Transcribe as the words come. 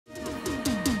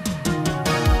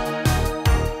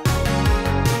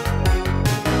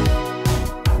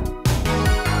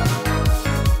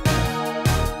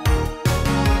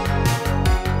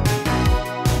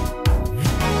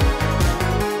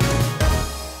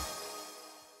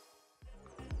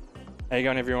How you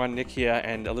going, everyone? Nick here,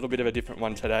 and a little bit of a different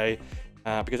one today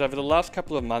because over the last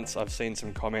couple of months I've seen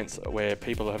some comments where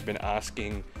people have been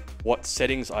asking what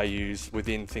settings I use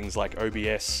within things like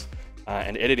OBS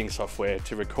and editing software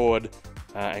to record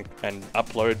and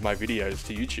upload my videos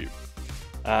to YouTube.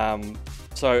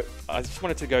 So I just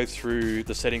wanted to go through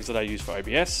the settings that I use for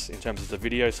OBS in terms of the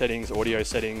video settings, audio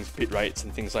settings, bit rates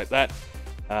and things like that,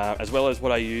 as well as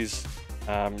what I use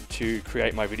to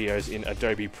create my videos in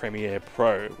Adobe Premiere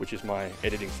Pro, which is my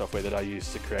editing software that I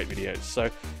use to create videos. So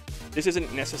this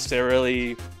isn't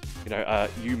necessarily,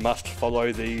 you must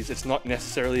follow these. It's not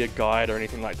necessarily a guide or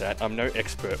anything like that. I'm no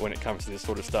expert when it comes to this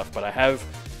sort of stuff, but I have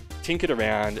tinkered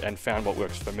around and found what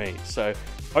works for me. So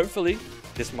hopefully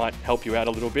this might help you out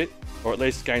a little bit, or at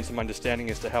least gain some understanding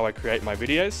as to how I create my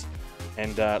videos.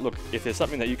 And look, if there's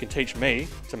something that you can teach me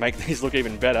to make these look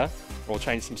even better, or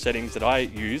change some settings that I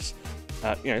use,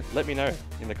 let me know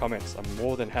in the comments. I'm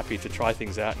more than happy to try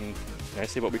things out and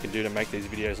see what we can do to make these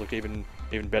videos look even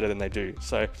better than they do.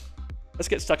 So let's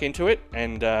get stuck into it,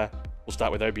 and we'll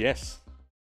start with OBS.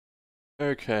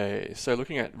 Okay, so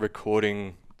looking at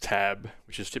recording tab,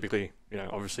 which is typically,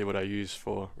 obviously what I use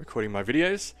for recording my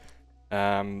videos.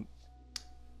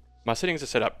 My settings are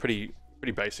set up pretty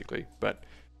basically, but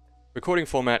recording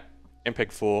format,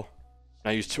 MPEG-4, and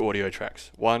I use two audio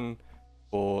tracks. One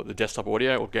for the desktop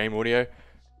audio or game audio,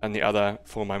 and the other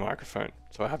for my microphone.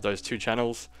 So I have those two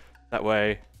channels. That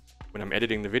way, when I'm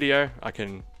editing the video, I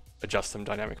can adjust them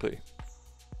dynamically.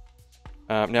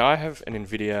 Now I have an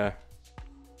NVIDIA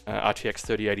RTX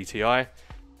 3080 Ti,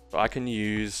 so I can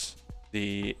use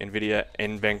the NVIDIA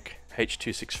NVENC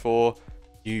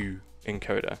H.264U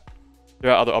encoder.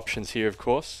 There are other options here, of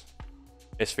course.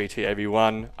 SVT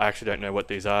AV1, I actually don't know what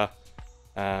these are.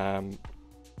 AOM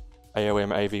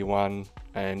AV1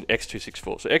 and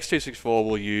X.264. So X.264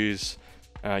 will use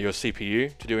your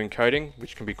CPU to do encoding,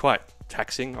 which can be quite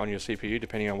taxing on your CPU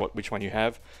depending on which one you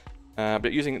have.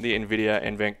 But using the NVIDIA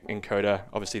NVENC encoder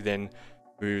obviously then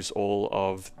moves all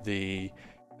of the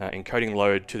encoding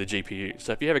load to the GPU.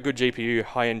 So if you have a good GPU,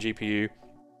 high-end GPU,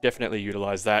 definitely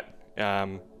utilize that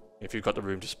if you've got the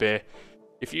room to spare.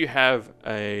 If you have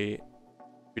a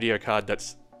video card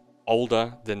that's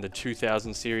older than the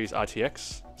 2000 series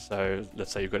RTX, so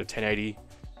let's say you've got a 1080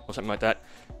 or something like that,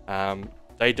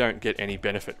 they don't get any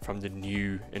benefit from the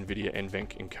new NVIDIA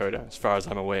NVENC encoder, as far as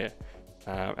I'm aware.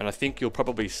 And I think you'll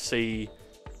probably see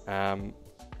an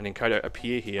encoder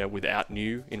appear here without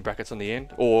new in brackets on the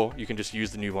end, or you can just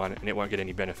use the new one and it won't get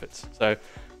any benefits. So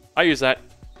I use that.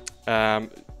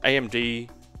 AMD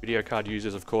video card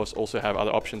users, of course, also have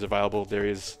other options available. There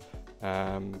is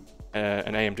an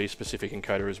AMD specific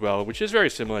encoder as well, which is very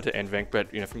similar to NVENC,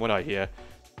 but from what I hear,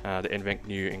 the NVENC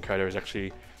new encoder is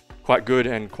actually quite good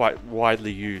and quite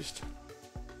widely used.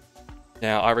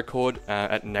 Now I record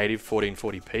at native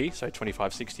 1440p, so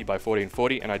 2560 by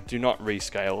 1440, and I do not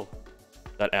rescale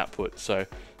that output. So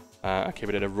I keep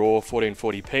it at a raw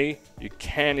 1440p. You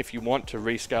can, if you want, to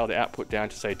rescale the output down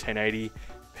to say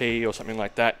 1080p or something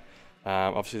like that.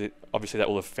 Obviously that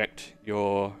will affect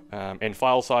your end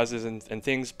file sizes and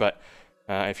things, but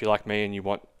if you're like me and you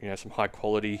want some high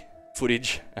quality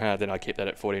footage, then I keep that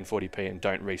at 1440p and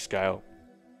don't rescale.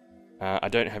 I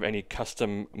don't have any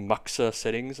custom muxa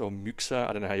settings, or muxa,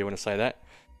 I don't know how you want to say that.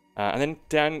 And then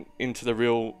down into the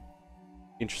real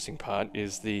interesting part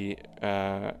is the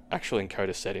actual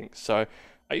encoder settings. So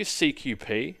I use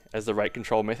CQP as the rate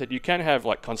control method. You can have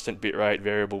like constant bitrate,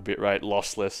 variable bitrate,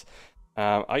 lossless.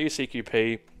 I use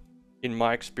CQP. In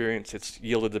my experience, it's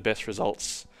yielded the best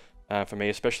results for me,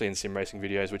 especially in sim racing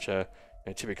videos, which are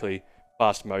typically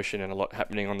fast motion and a lot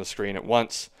happening on the screen at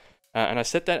once. And I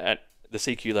set that at the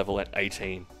CQ level at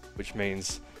 18, which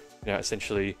means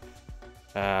essentially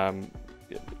the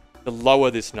lower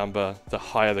this number, the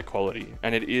higher the quality.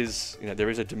 And it is, there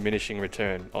is a diminishing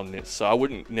return on this. So I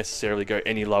wouldn't necessarily go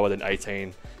any lower than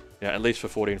 18, at least for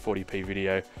 1440p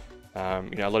video. A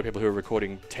lot of people who are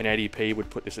recording 1080p would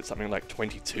put this at something like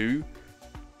 22,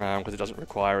 because it doesn't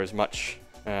require as much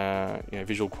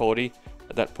visual quality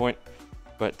at that point.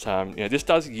 But this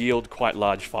does yield quite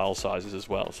large file sizes as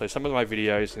well. So some of my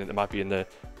videos that might be in the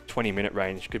 20-minute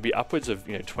range could be upwards of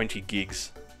 20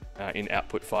 gigs in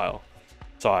output file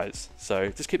size. So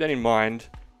just keep that in mind.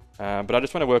 But I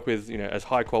just want to work with as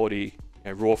high quality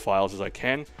raw files as I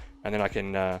can, and then I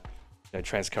can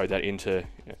transcode that into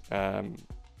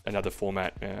another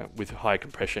format with high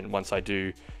compression once I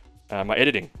do my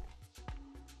editing.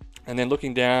 And then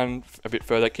looking down a bit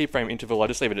further, keyframe interval, I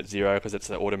just leave it at 0 because it's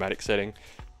the automatic setting.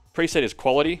 Preset is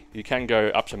quality. You can go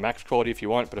up to max quality if you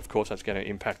want, but of course that's going to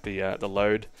impact the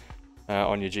load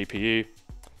on your GPU.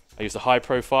 I use the high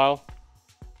profile.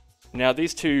 Now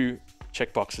these two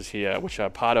checkboxes here, which are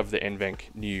part of the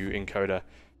NVENC new encoder,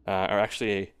 are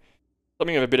actually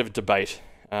something of a bit of a debate.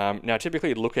 Now,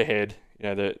 typically, look ahead.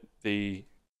 The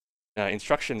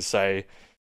instructions say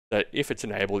that if it's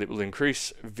enabled, it will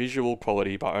increase visual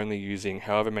quality by only using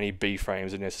however many B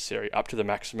frames are necessary, up to the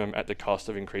maximum at the cost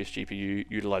of increased GPU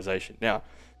utilization. Now,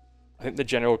 I think the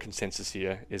general consensus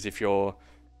here is if you're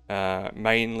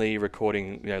mainly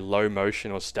recording low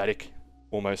motion or static,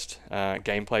 almost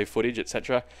gameplay footage,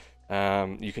 etc.,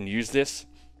 you can use this,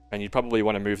 and you'd probably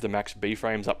want to move the max B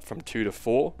frames up from 2 to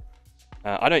 4.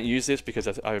 I don't use this because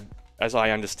as I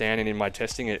understand and in my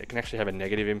testing, it can actually have a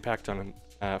negative impact on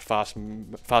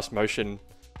fast motion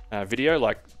video,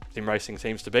 like sim racing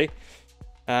seems to be.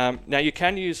 Now, you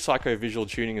can use psycho-visual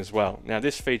tuning as well. Now,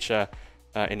 this feature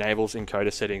enables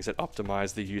encoder settings that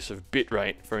optimize the use of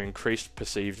bitrate for increased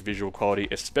perceived visual quality,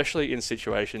 especially in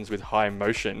situations with high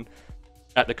motion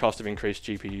at the cost of increased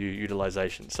GPU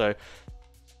utilization. So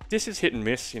this is hit and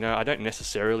miss. I don't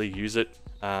necessarily use it.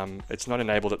 It's not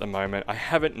enabled at the moment. I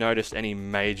haven't noticed any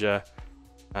major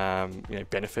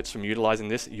benefits from utilizing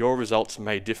this. Your results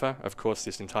may differ. Of course,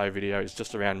 this entire video is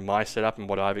just around my setup and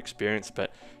what I've experienced,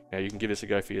 but you can give this a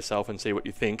go for yourself and see what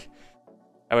you think.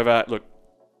 However, look,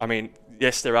 I mean,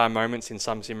 yes, there are moments in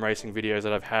some sim racing videos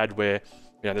that I've had where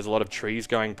there's a lot of trees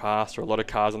going past or a lot of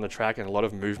cars on the track and a lot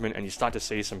of movement, and you start to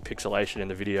see some pixelation in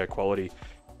the video quality,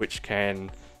 which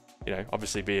can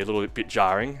obviously be a little bit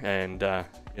jarring and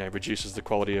reduces the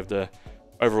quality of the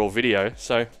overall video.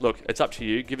 So look, it's up to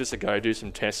you. Give this a go, do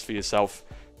some tests for yourself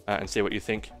and see what you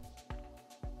think.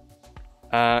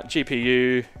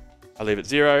 GPU, I leave it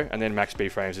 0, and then max B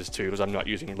frames is 2 because I'm not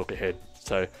using look ahead.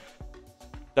 So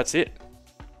that's it.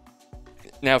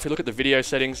 Now, if you look at the video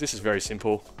settings, this is very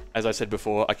simple. As I said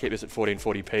before, I keep this at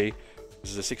 1440p. This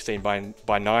is a 16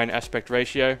 by 9 aspect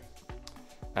ratio.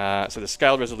 So the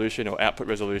scale resolution or output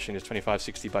resolution is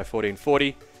 2560 by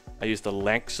 1440. I use the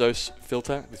Lanczos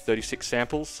filter with 36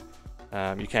 samples.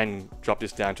 You can drop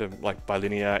this down to like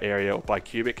bilinear area or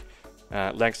bicubic.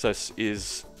 Lanczos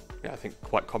is, I think,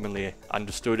 quite commonly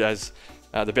understood as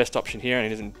the best option here, and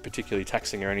it isn't particularly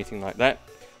taxing or anything like that.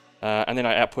 And then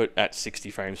I output at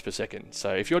 60 frames per second.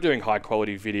 So if you're doing high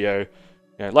quality video,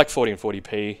 like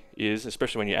 1440p is,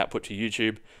 especially when you output to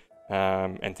YouTube,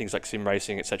 and things like sim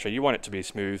racing, etc., you want it to be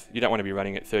smooth. You don't want to be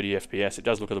running at 30 FPS. It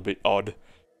does look a little bit odd.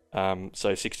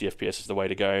 So 60 FPS is the way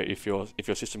to go if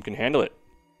your system can handle it.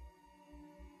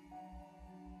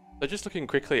 So just looking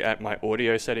quickly at my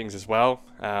audio settings as well.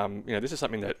 This is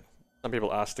something that some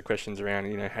people ask the questions around.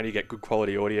 How do you get good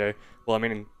quality audio? Well, I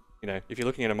mean, if you're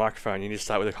looking at a microphone, you need to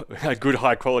start with a good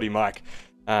high quality mic.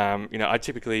 I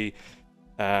typically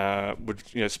would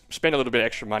spend a little bit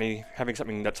extra money having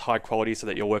something that's high quality so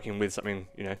that you're working with something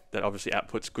that obviously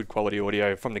outputs good quality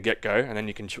audio from the get-go, and then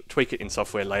you can tweak it in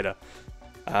software later.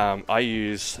 I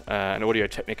use an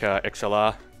Audio-Technica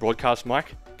XLR broadcast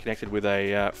mic connected with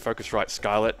a Focusrite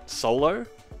Scarlett Solo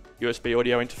USB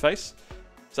audio interface.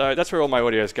 So that's where all my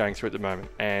audio is going through at the moment,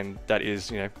 and that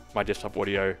is my desktop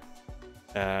audio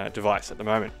device at the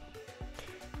moment.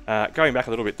 Going back a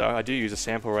little bit though, I do use a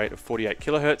sample rate of 48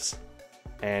 kilohertz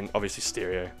and obviously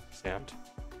stereo sound.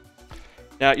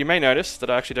 Now, you may notice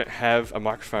that I actually don't have a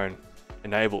microphone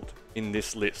enabled in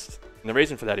this list. And the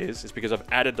reason for that is because I've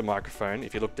added the microphone,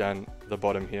 if you look down the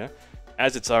bottom here,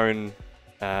 as its own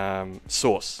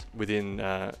source within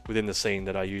the scene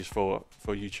that I use for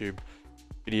YouTube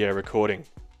video recording.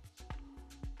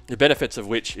 The benefits of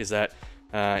which is that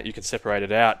you can separate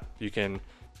it out, you can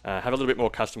have a little bit more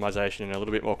customization and a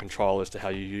little bit more control as to how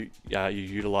you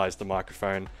utilize the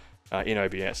microphone in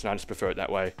OBS, and I just prefer it that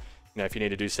way. If you need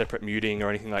to do separate muting or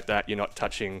anything like that, you're not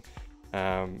touching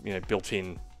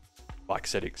built-in mic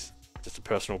settings. Just a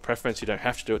personal preference. You don't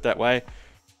have to do it that way,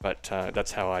 but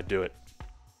that's how I do it.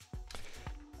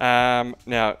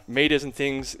 Now, meters and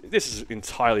things, this is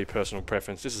entirely personal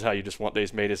preference. This is how you just want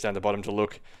these meters down the bottom to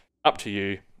look. Up to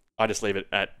you. I just leave it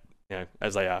at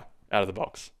as they are, out of the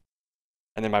box.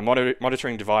 And then my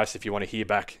monitoring device, if you want to hear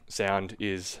back sound,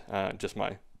 is just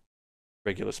my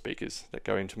regular speakers that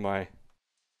go into my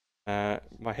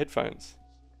my headphones.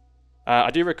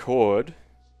 I do record,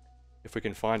 if we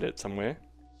can find it somewhere.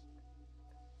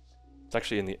 It's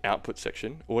actually in the output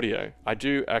section, audio. I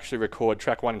do actually record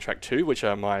track 1 and track 2, which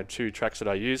are my 2 tracks that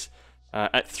I use,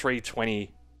 at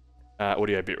 320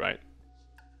 audio bitrate.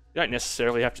 You don't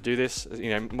necessarily have to do this.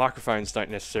 Microphones don't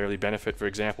necessarily benefit, for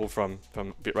example, from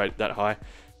bitrate that high.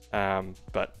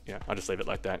 But I just leave it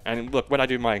like that. And look, when I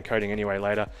do my encoding anyway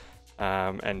later,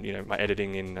 and my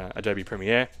editing in Adobe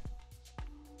Premiere,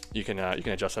 you can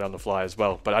adjust that on the fly as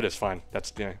well. But I just find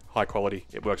that's high quality.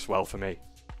 It works well for me.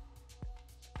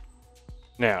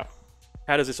 Now,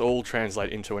 how does this all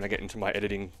translate into when I get into my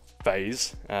editing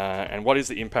phase, and what is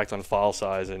the impact on file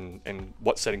size, and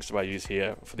what settings do I use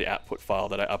here for the output file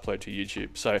that I upload to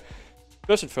YouTube. So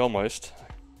first and foremost,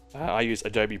 I use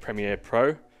Adobe Premiere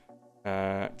Pro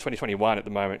 2021 at the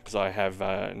moment, because I have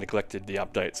neglected the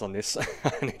updates on this.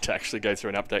 I need to actually go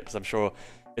through an update, because I'm sure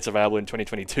it's available in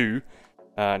 2022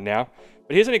 now.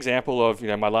 But here's an example of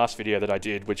my last video that I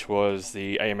did, which was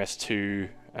the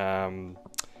AMS2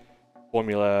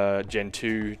 Formula Gen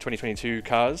 2 2022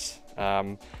 cars.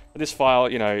 This file,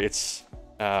 it's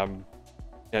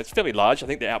fairly large. I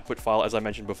think the output file, as I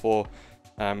mentioned before,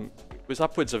 was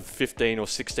upwards of 15 or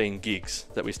 16 gigs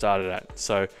that we started at.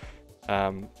 So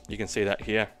you can see that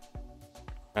here,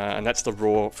 and that's the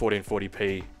raw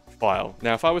 1440p file.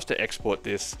 Now, if I was to export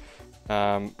this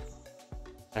and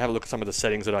have a look at some of the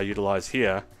settings that I utilize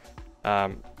here,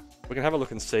 we can have a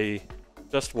look and see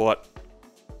just what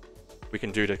we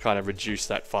can do to kind of reduce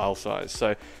that file size.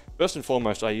 So first and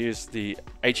foremost, I use the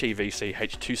HEVC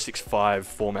H265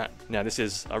 format. Now, this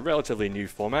is a relatively new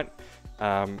format,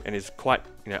 and is quite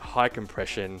high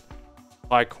compression,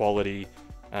 high quality.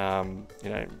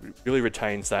 Really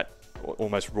retains that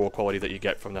almost raw quality that you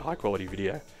get from the high quality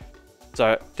video.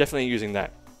 So definitely using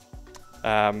that.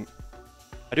 I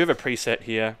do have a preset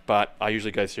here, but I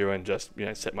usually go through and just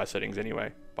set my settings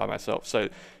anyway by myself. So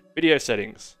video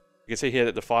settings. You can see here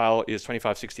that the file is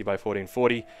 2560 by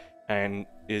 1440 and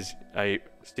is a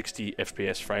 60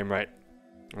 FPS frame rate.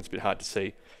 It's a bit hard to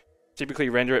see. Typically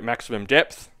render at maximum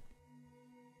depth,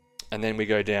 and then we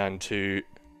go down to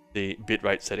the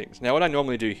bitrate settings. Now, what I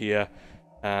normally do here,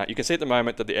 you can see at the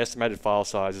moment that the estimated file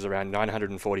size is around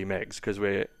 940 megs, because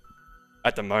we're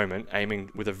at the moment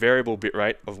aiming with a variable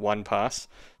bitrate of 1 pass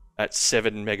at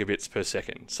 7 megabits per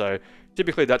second. So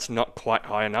typically that's not quite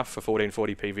high enough for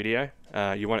 1440p video.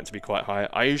 You want it to be quite high.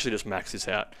 I usually just max this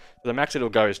out. So the max it'll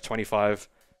go is 25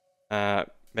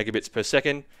 megabits per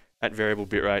second at variable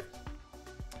bitrate,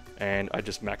 and I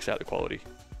just max out the quality.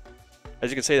 As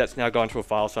you can see, that's now gone to a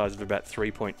file size of about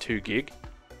 3.2 gig,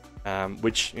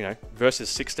 which,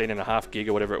 versus 16.5 gig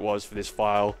or whatever it was for this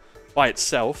file by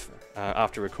itself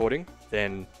after recording,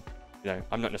 then,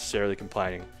 I'm not necessarily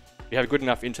complaining. If you have good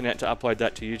enough internet to upload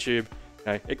that to YouTube,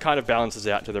 it kind of balances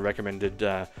out to the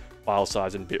recommended file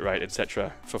size and bitrate,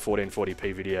 etc. for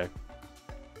 1440p video.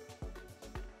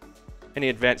 Any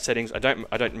advanced settings, I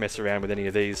don't mess around with any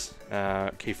of these,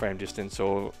 keyframe distance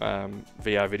or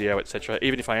VR video, etc.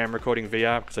 Even if I am recording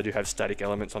VR, because I do have static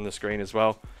elements on the screen as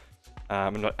well.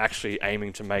 I'm not actually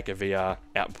aiming to make a VR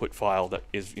output file that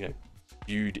is,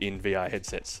 viewed in VR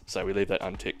headsets, so we leave that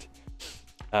unticked.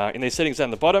 In these settings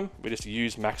down the bottom, we just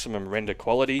use maximum render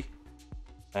quality,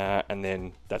 and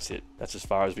then that's it. That's as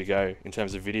far as we go in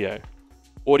terms of video.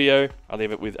 Audio, I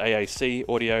leave it with AAC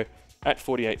audio at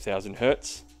 48,000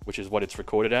 Hertz, which is what it's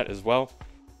recorded at as well,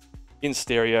 in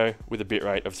stereo with a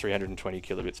bitrate of 320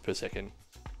 kilobits per second.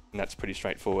 And that's pretty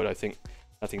straightforward. I think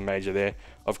nothing major there.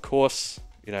 Of course,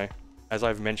 as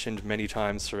I've mentioned many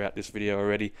times throughout this video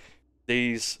already,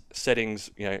 these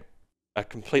settings, are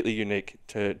completely unique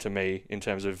to me in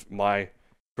terms of my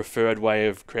preferred way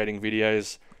of creating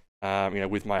videos,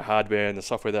 with my hardware and the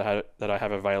software that I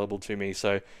have available to me.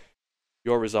 So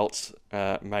your results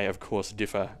may, of course,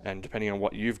 differ, and depending on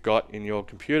what you've got in your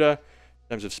computer in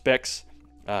terms of specs,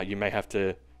 you may have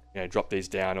to drop these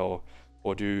down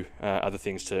or do other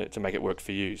things to make it work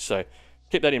for you. So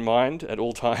keep that in mind at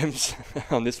all times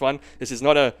on this one. This is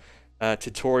not a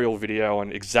tutorial video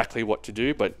on exactly what to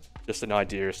do, but just an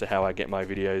idea as to how I get my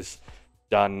videos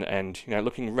done and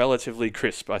looking relatively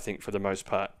crisp, I think, for the most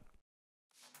part.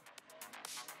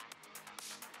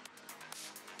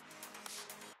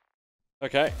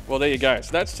 Okay, well there you go.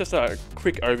 So that's just a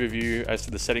quick overview as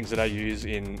to the settings that I use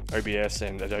in OBS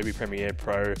and Adobe Premiere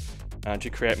Pro to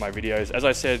create my videos. As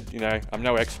I said, I'm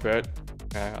no expert.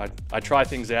 I try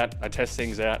things out, I test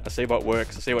things out, I see what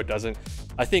works, I see what doesn't.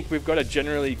 I think we've got a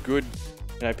generally good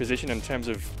position in terms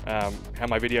of how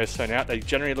my videos turn out. They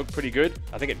generally look pretty good.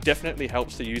 I think it definitely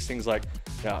helps to use things like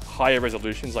higher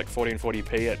resolutions like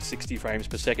 1440p at 60 frames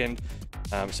per second.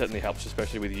 Certainly helps,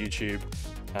 especially with YouTube.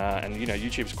 And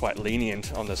YouTube's quite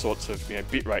lenient on the sorts of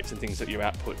bit rates and things that you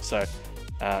output. So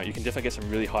you can definitely get some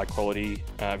really high quality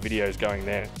videos going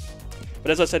there. But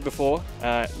as I said before,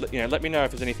 let me know if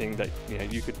there's anything that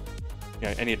you could,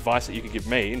 any advice that you could give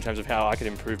me in terms of how I could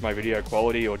improve my video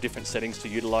quality or different settings to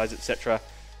utilize, etc.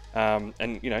 And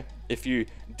if you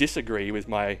disagree with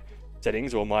my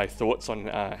settings or my thoughts on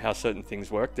how certain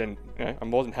things work, then I'm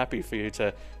more than happy for you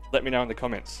to let me know in the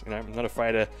comments. I'm not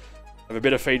afraid of a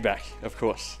bit of feedback, of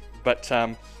course. But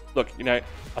look, I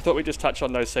thought we'd just touch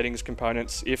on those settings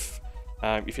components. If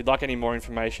If you'd like any more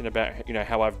information about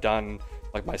how I've done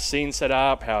like my scene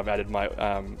setup, how I've added my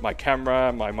my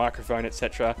camera, my microphone,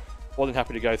 etc., more than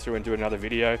happy to go through and do another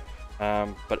video.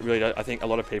 But really, I think a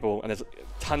lot of people, and there's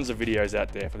tons of videos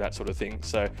out there for that sort of thing.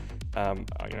 So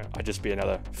I'd just be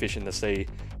another fish in the sea,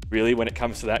 really, when it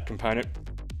comes to that component.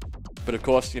 But of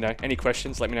course, any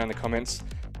questions, let me know in the comments.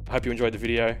 I hope you enjoyed the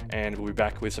video, and we'll be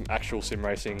back with some actual sim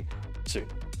racing soon.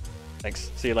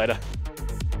 Thanks. See you later.